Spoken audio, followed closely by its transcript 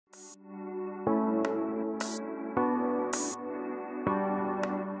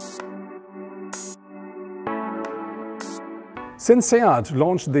Since Seat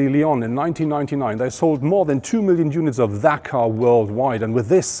launched the Leon in 1999, they sold more than 2 million units of that car worldwide. And with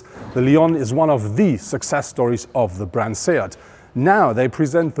this, the Leon is one of the success stories of the brand Seat. Now they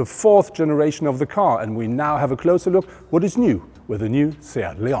present the 4th generation of the car, and we now have a closer look what is new with the new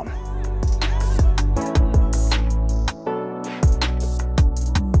Seat Leon.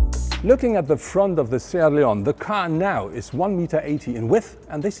 Looking at the front of the Seat Leon, the car now is 1.80 meters in width,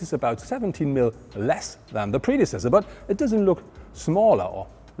 and this is about 17 mm less than the predecessor, but it doesn't look smaller or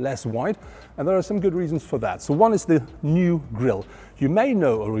less wide, and there are some good reasons for that. So one is the new grille. You may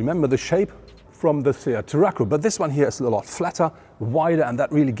know or remember the shape from the Seat Tarraco, but this one here is a lot flatter, wider, and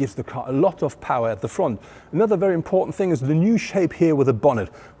that really gives the car a lot of power at the front. Another very important thing is the new shape here with the bonnet,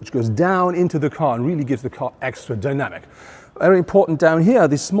 which goes down into the car and really gives the car extra dynamic. Very important down here,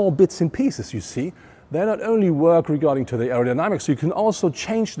 these small bits and pieces you see, they not only work regarding to the aerodynamics, you can also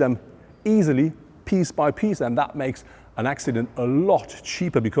change them easily, piece by piece, and that makes an accident a lot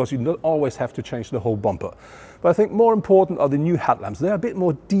cheaper because you don't always have to change the whole bumper. But I think more important are the new headlamps. They're a bit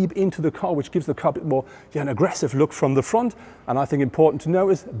more deep into the car, which gives the car a bit more an aggressive look from the front. And I think important to know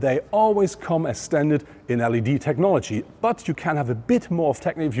is they always come as standard in LED technology, but you can have a bit more of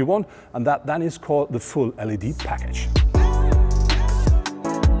technique if you want, and that then is called the full LED package.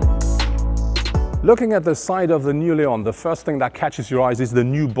 Looking at the side of the new Leon, the first thing that catches your eyes is the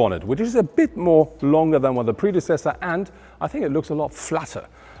new bonnet, which is a bit more longer than what the predecessor, and I think it looks a lot flatter.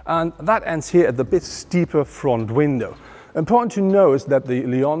 And that ends here at the bit steeper front window. Important to know is that the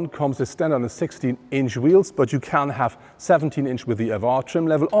Leon comes as standard on 16-inch wheels, but you can have 17-inch with the Avant trim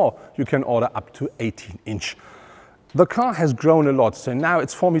level, or you can order up to 18-inch. The car has grown a lot, so now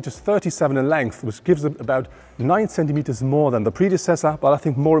it's 4.37 meters in length, which gives it about 9 centimeters more than the predecessor, but I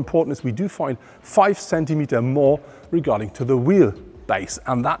think more important is we do find 5 centimeters more regarding to the wheel base,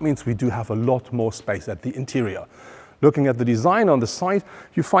 and that means we do have a lot more space at the interior. Looking at the design on the side,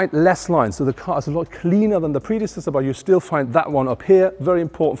 you find less lines, so the car is a lot cleaner than the predecessor, but you still find that one up here, very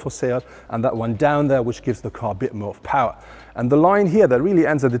important for Seat, and that one down there, which gives the car a bit more of power. And the line here that really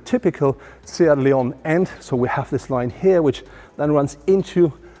ends at the typical Seat Leon end, so we have this line here, which then runs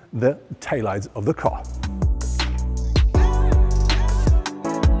into the taillights of the car.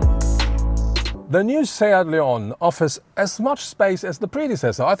 The new Seat Leon offers as much space as the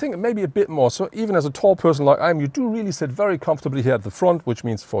predecessor. I think maybe a bit more. So even as a tall person like I am, you do really sit very comfortably here at the front, which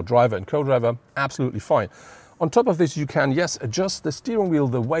means for driver and co-driver, absolutely fine. On top of this, you can, yes, adjust the steering wheel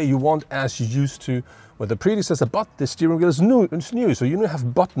the way you want as you used to with the predecessor, but the steering wheel is new. It's new, so you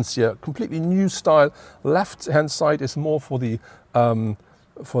have buttons here, completely new style. Left-hand side is more for the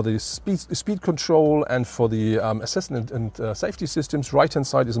speed control and for the assistance and safety systems. Right-hand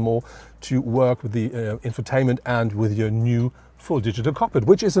side is more to work with the infotainment and with your new full digital cockpit,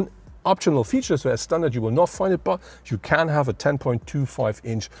 which is an optional feature, so as standard you will not find it, but you can have a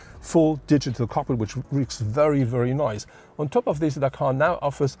 10.25-inch full digital cockpit, which looks very, very nice. On top of this, the car now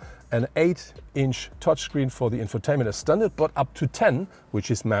offers an 8-inch touchscreen for the infotainment as standard, but up to 10,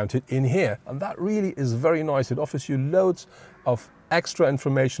 which is mounted in here. And that really is very nice. It offers you loads of extra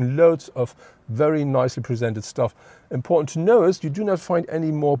information, loads of very nicely presented stuff. Important to know is you do not find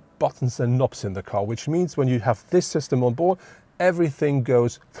any more buttons and knobs in the car, which means when you have this system on board, everything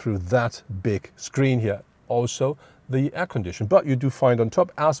goes through that big screen here. Also the air condition, but you do find on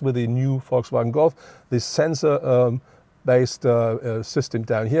top, as with the new Volkswagen Golf, this sensor based system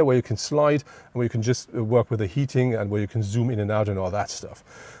down here where you can slide and where you can just work with the heating and where you can zoom in and out and all that stuff.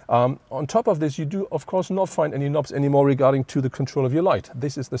 On top of this, you do of course not find any knobs anymore regarding to the control of your light.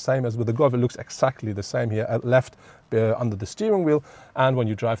 This is the same as with the Golf. It looks exactly the same here at left under the steering wheel, and when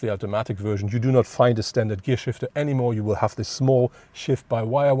you drive the automatic version you do not find a standard gear shifter anymore. You will have this small shift by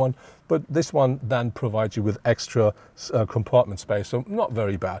wire one, but this one then provides you with extra compartment space, so not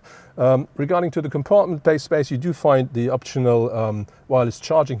very bad. Regarding to the compartment-based space, you do find the optional wireless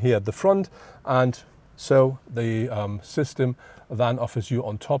charging here at the front, and so the system then offers you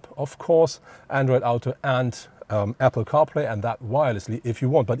on top, of course, Android Auto and Apple CarPlay, and that wirelessly if you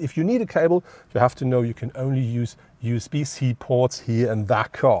want. But if you need a cable, you have to know you can only use USB-C ports here in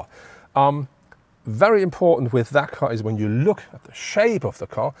that car. Very important with that car is when you look at the shape of the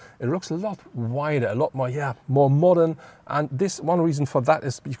car, it looks a lot wider, a lot more, more modern. And this one reason for that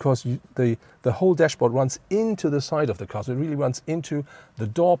is because the whole dashboard runs into the side of the car. So it really runs into the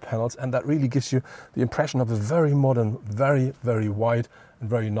door panels, and that really gives you the impression of a very modern, very, very wide and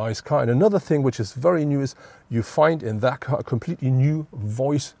very nice car. And another thing which is very new is you find in that car a completely new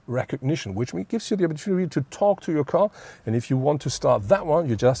voice recognition, which gives you the opportunity to talk to your car. And if you want to start that one,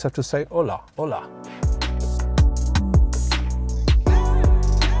 you just have to say hola, hola.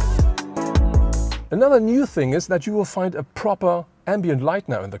 Another new thing is that you will find a proper ambient light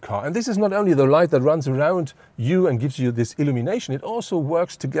now in the car. And this is not only the light that runs around you and gives you this illumination, it also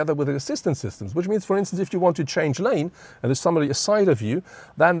works together with the assistance systems, which means, for instance, if you want to change lane and there's somebody aside of you,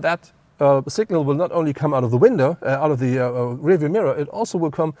 then that signal will not only come out of the window, out of the rearview mirror, it also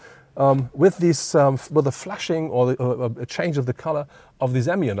will come with this, with the flashing or a change of the color of this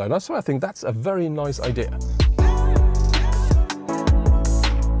ambient light. So I think that's a very nice idea.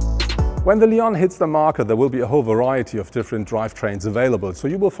 When the Leon hits the market, there will be a whole variety of different drivetrains available. So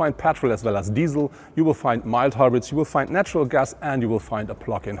you will find petrol as well as diesel, you will find mild hybrids, you will find natural gas, and you will find a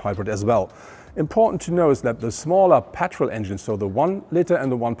plug-in hybrid as well. Important to know is that the smaller petrol engines, so the 1 liter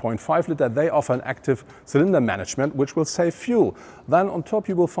and the 1.5 liter, they offer an active cylinder management, which will save fuel. Then on top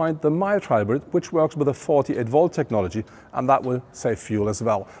you will find the mild hybrid, which works with a 48 volt technology, and that will save fuel as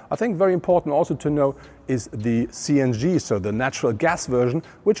well. I think very important also to know is the CNG, so the natural gas version,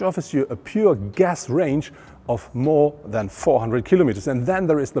 which offers you a pure gas range of more than 400 kilometers. And then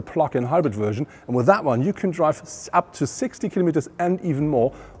there is the plug-in hybrid version, and with that one you can drive up to 60 kilometers and even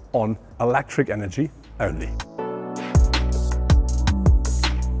more on electric energy only.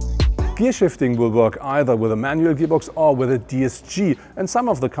 Gear shifting will work either with a manual gearbox or with a DSG, and some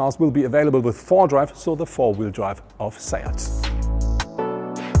of the cars will be available with 4-drive, so the 4-wheel drive of Seat.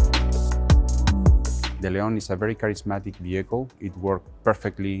 The Leon is a very charismatic vehicle. It worked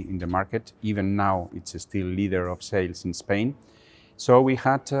perfectly in the market. Even now, it's still leader of sales in Spain. So we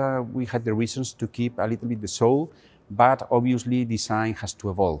had the reasons to keep a little bit the soul, but obviously design has to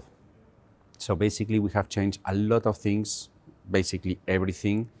evolve. So basically we have changed a lot of things, basically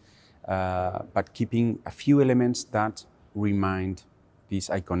everything, but keeping a few elements that remind this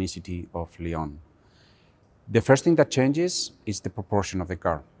iconicity of Leon. The first thing that changes is the proportion of the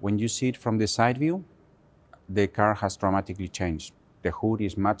car. When you see it from the side view, the car has dramatically changed. The hood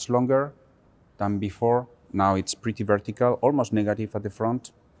is much longer than before. Now it's pretty vertical, almost negative at the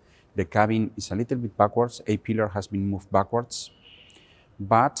front. The cabin is a little bit backwards. A pillar has been moved backwards,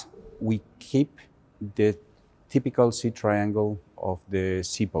 but we keep the typical seat triangle of the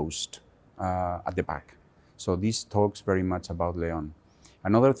C-post at the back. So this talks very much about Leon.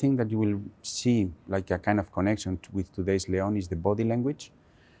 Another thing that you will see, like a kind of connection with today's Leon, is the body language.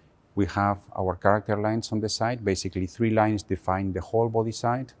 We have our character lines on the side. Basically 3 lines define the whole body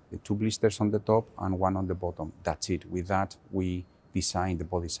side, the 2 blisters on the top and 1 on the bottom. That's it. With that, we design the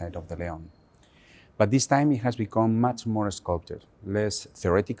body side of the Leon. But this time it has become much more sculpted, less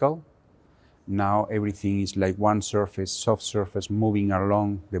theoretical. Now everything is like one surface, soft surface moving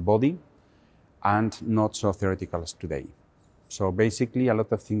along the body, and not so theoretical as today. So basically a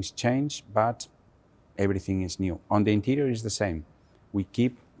lot of things change, but everything is new. On the interior is the same. We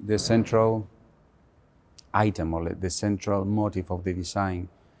keep the central item or the central motive of the design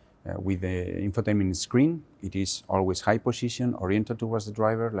with the infotainment screen. It is always high position, oriented towards the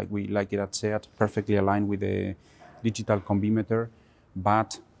driver, like we like it at Seat, perfectly aligned with the digital combimeter,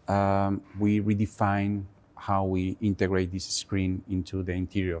 but we redefine how we integrate this screen into the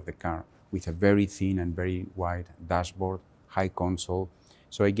interior of the car with a very thin and very wide dashboard, high console.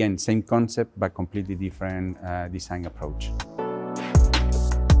 So again, same concept, but completely different design approach.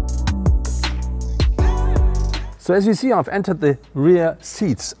 So as you see, I've entered the rear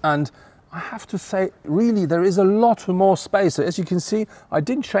seats, and I have to say, really, there is a lot more space. So as you can see, I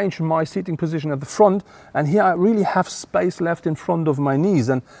didn't change my seating position at the front, and here I really have space left in front of my knees.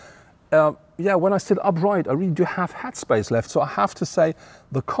 And yeah, when I sit upright, I really do have head space left. So I have to say,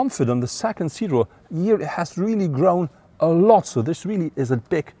 the comfort on the second seat row here has really grown a lot. So this really is a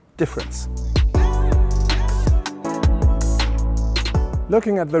big difference.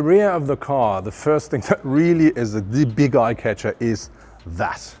 Looking at the rear of the car, the first thing that really is the big eye catcher is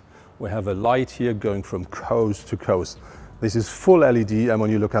that. We have a light here going from coast to coast. This is full LED, and when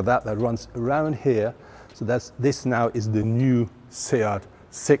you look at that, that runs around here. So this now is the new Seat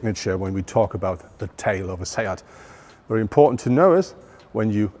signature when we talk about the tail of a Seat. Very important to know is when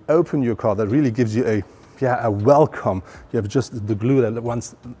you open your car, that really gives you a welcome. You have just the glue that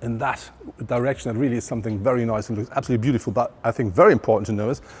runs in that direction. That really is something very nice and looks absolutely beautiful. But I think very important to know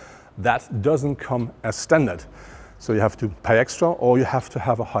is that doesn't come as standard. So you have to pay extra, or you have to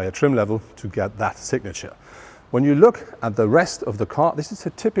have a higher trim level to get that signature. When you look at the rest of the car, this is a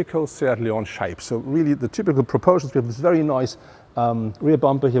typical Seat Leon shape. So really the typical proportions, we have this very nice rear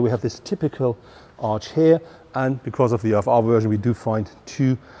bumper here. We have this typical arch here. And because of the FR version, we do find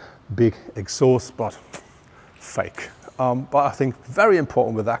 2 big exhausts, but fake. But I think very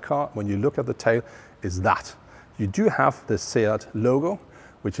important with that car, when you look at the tail, is that you do have the Seat logo,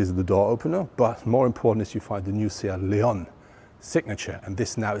 which is the door opener, but more important is you find the new Seat Leon signature, and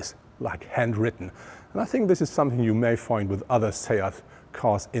this now is like handwritten. And I think this is something you may find with other Seat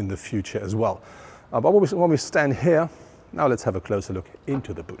cars in the future as well. But when we stand here, now let's have a closer look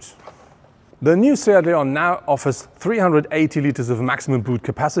into the boot. The new Seat Leon now offers 380 liters of maximum boot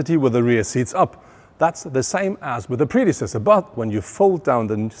capacity with the rear seats up. That's the same as with the predecessor, but when you fold down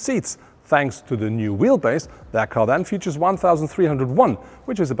the seats, thanks to the new wheelbase, that car then features 1,301,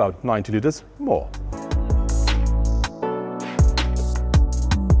 which is about 90 liters more.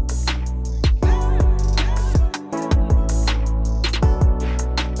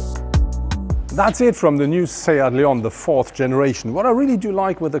 That's it from the new Seat Leon, the 4th generation. What I really do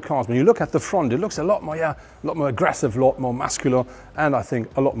like with the cars, when you look at the front, it looks a lot more aggressive, a lot more muscular, and I think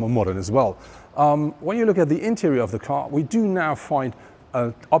a lot more modern as well. When you look at the interior of the car, we do now find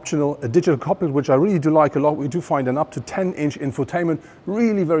a digital cockpit, which I really do like a lot. We do find an up to 10-inch infotainment,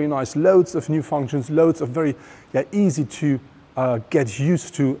 really very nice, loads of new functions, loads of very easy to get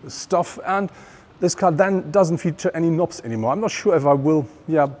used to stuff. And this car then doesn't feature any knobs anymore. I'm not sure if I will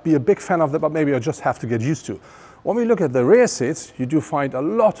be a big fan of that, but maybe I just have to get used to. When we look at the rear seats, you do find a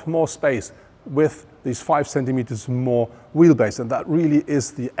lot more space with these 5 centimeters more wheelbase, and that really is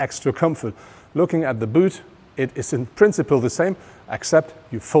the extra comfort. Looking at the boot, it is in principle the same, except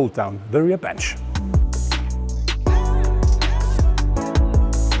you fold down the rear bench.